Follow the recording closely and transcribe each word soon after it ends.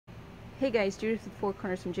Hey guys, Judith with Four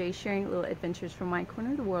Corners from Jay, sharing little adventures from my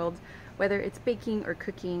corner of the world, whether it's baking or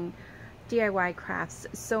cooking, DIY crafts,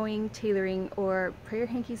 sewing, tailoring, or prayer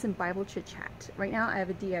hankies and Bible chit chat. Right now I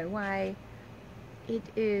have a DIY.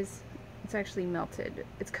 It's actually melted.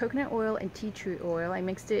 It's coconut oil and tea tree oil. I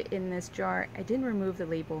mixed it in this jar. I didn't remove the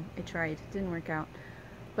label. I tried. It didn't work out.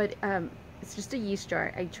 But it's just a yeast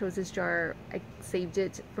jar. I chose this jar. I saved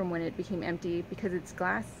it from when it became empty because it's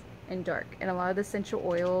glass and dark. And a lot of the essential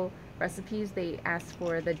oil recipes, they ask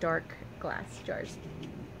for the dark glass jars.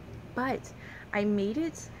 But I made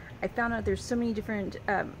it. I found out there's so many different,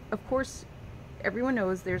 of course, everyone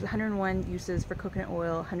knows there's 101 uses for coconut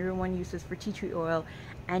oil, 101 uses for tea tree oil,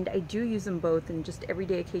 and I do use them both in just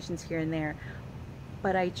everyday occasions here and there.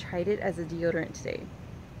 But I tried it as a deodorant today.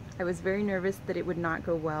 I was very nervous that it would not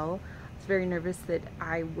go well. I was very nervous that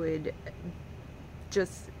I would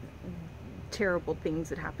just terrible things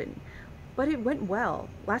would happen. But it went well.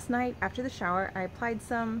 Last night after the shower, I applied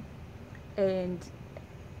some, and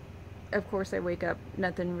of course I wake up,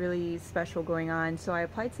 nothing really special going on, so I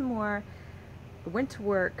applied some more, went to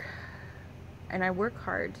work, and I work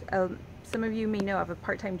hard. Some of you may know I have a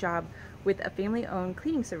part-time job with a family-owned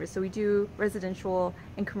cleaning service, so we do residential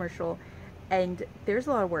and commercial, and there's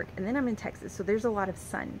a lot of work. And then I'm in Texas, so there's a lot of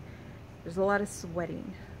sun, there's a lot of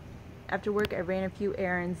sweating. After work I ran a few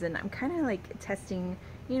errands, and I'm kind of like testing,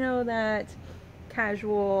 you know, that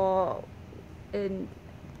casual, and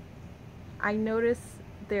I notice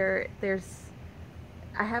I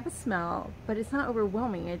have a smell, but it's not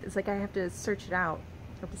overwhelming. It's like I have to search it out,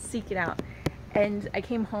 I have to seek it out. And I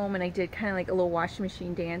came home and I did kind of like a little washing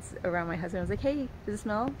machine dance around my husband. I was like, hey, does it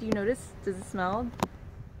smell? Do you notice? Does it smell?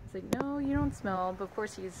 He's like, no, you don't smell. But of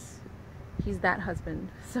course he's that husband.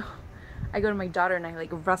 So I go to my daughter and I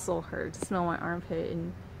like rustle her to smell my armpit,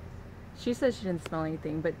 and she said she didn't smell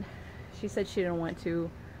anything, but she said she didn't want to,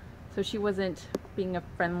 so she wasn't being a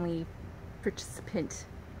friendly participant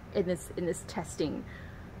in this testing.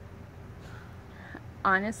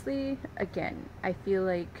 Honestly, again, I feel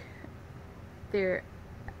like there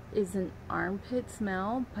is an armpit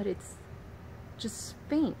smell, but it's just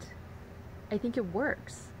faint. I think it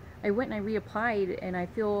works. I went and I reapplied, and I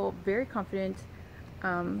feel very confident.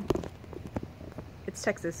 It's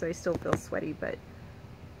Texas, so I still feel sweaty, but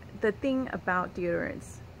the thing about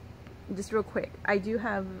deodorants, just real quick, I do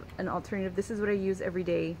have an alternative. This is what I use every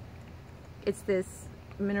day. It's this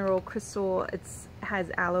mineral crystal. It has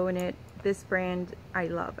aloe in it. This brand I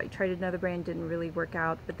love. I tried another brand, didn't really work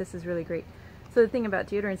out, but this is really great. So the thing about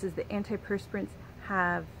deodorants is the antiperspirants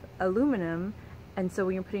have aluminum, and so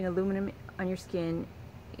when you're putting aluminum on your skin,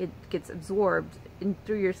 it gets absorbed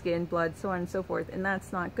through your skin, blood, so on and so forth, and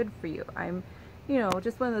that's not good for you. You know,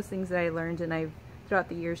 just one of those things that I learned, and I've throughout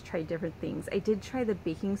the years tried different things. I did try the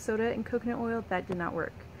baking soda and coconut oil. That did not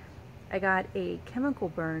work. I got a chemical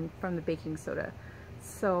burn from the baking soda,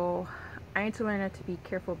 so I need to learn how to be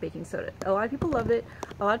careful with baking soda. A lot of people love it.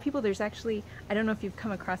 A lot of people, there's actually, I don't know if you've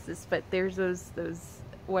come across this, but there's those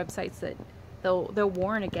websites that they'll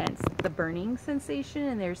warn against the burning sensation,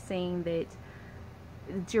 and they're saying that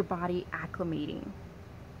it's your body acclimating.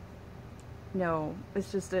 No,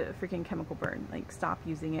 it's just a freaking chemical burn. Like, stop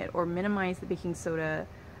using it, or minimize the baking soda,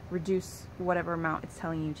 reduce whatever amount it's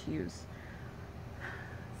telling you to use.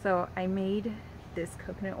 So I made this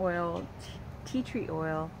coconut oil, tea tree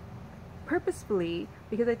oil, purposefully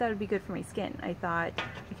because I thought it'd be good for my skin. I thought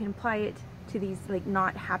I can apply it to these like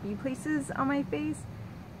not happy places on my face,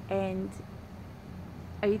 and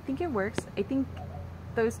I think it works. I think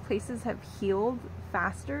those places have healed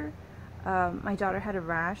faster. My daughter had a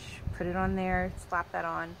rash, put it on there, slap that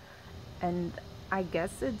on, and I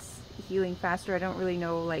guess it's healing faster. I don't really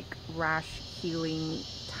know like rash healing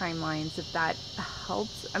timelines, if that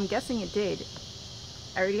helps. I'm guessing it did.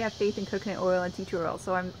 I already have faith in coconut oil and tea tree oil,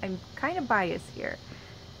 so I'm kind of biased here.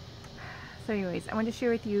 So anyways, I want to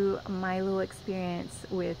share with you my little experience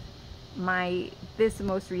with this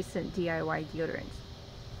most recent DIY deodorant.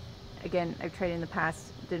 Again, I've tried it in the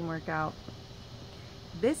past, didn't work out.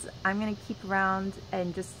 This I'm going to keep around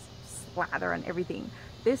and just slather on everything.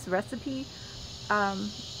 This recipe,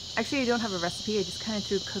 actually I don't have a recipe. I just kind of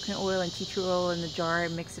threw coconut oil and tea tree oil in the jar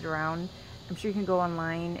and mix it around. I'm sure you can go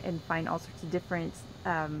online and find all sorts of different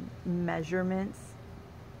measurements.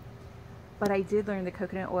 But I did learn the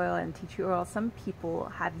coconut oil and tea tree oil, some people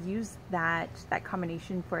have used that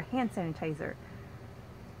combination for hand sanitizer.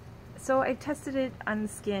 So I tested it on the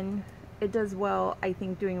skin. It does well, I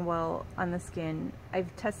think doing well on the skin.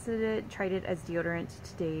 I've tested it, tried it as deodorant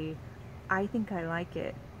today. I think I like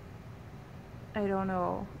it. I don't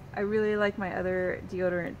know. I really like my other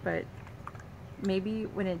deodorant, but maybe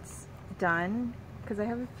when it's done, because I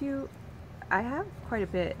have a few I have quite a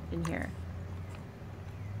bit in here.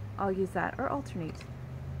 I'll use that or alternate.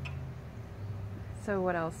 So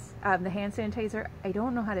what else? The hand sanitizer, I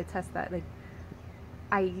don't know how to test that. Like,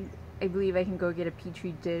 I believe I can go get a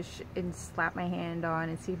petri dish and slap my hand on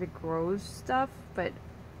and see if it grows stuff, but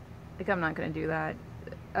like I'm not gonna do that.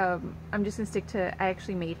 I'm just gonna stick to, I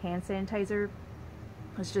actually made hand sanitizer.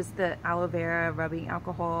 It's just the aloe vera rubbing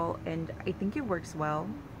alcohol, and I think it works well.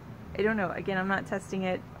 I don't know, again, I'm not testing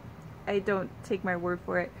it. I don't take my word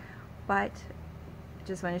for it, but I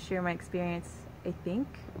just want to share my experience. I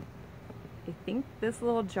think this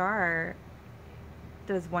little jar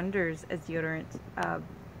does wonders as deodorant.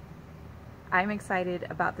 I'm excited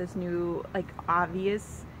about this new, like,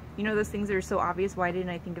 obvious, you know those things that are so obvious, why didn't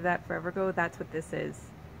I think of that forever ago? That's what this is.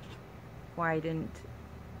 Why didn't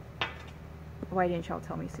y'all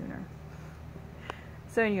tell me sooner?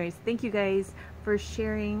 So anyways, thank you guys for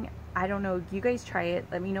sharing. I don't know, you guys try it,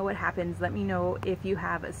 let me know what happens, let me know if you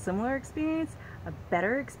have a similar experience, a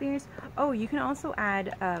better experience. Oh, you can also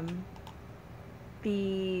add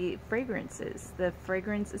the fragrances, the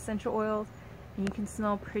fragrance essential oils, and you can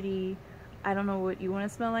smell pretty. I don't know what you want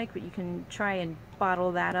to smell like, but you can try and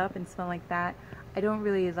bottle that up and smell like that. I don't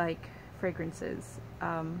really like fragrances.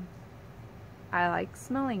 I like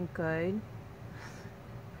smelling good.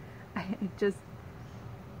 I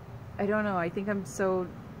don't know, I think I'm so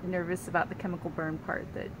nervous about the chemical burn part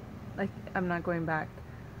that, like, I'm not going back.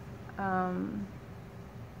 I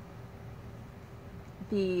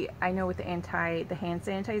know with the hand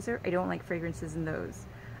sanitizer, I don't like fragrances in those.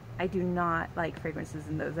 I do not like fragrances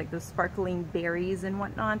in those, like those sparkling berries and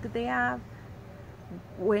whatnot that they have.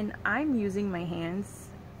 When I'm using my hands,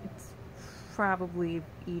 it's probably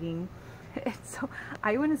eating. So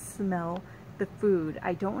I want to smell the food.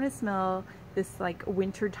 I don't want to smell this like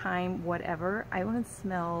wintertime whatever. I want to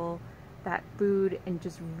smell that food and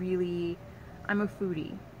just really, I'm a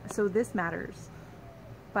foodie, so this matters.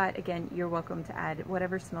 But again, you're welcome to add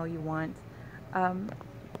whatever smell you want.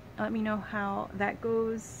 Let me know how that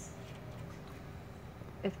goes.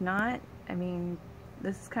 If not, I mean,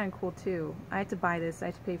 this is kind of cool too. I had to buy this, I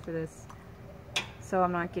had to pay for this, so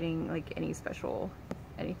I'm not getting like any special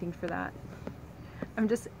anything for that.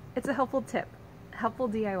 It's a helpful tip, helpful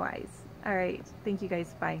DIYs. All right, thank you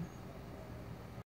guys, bye.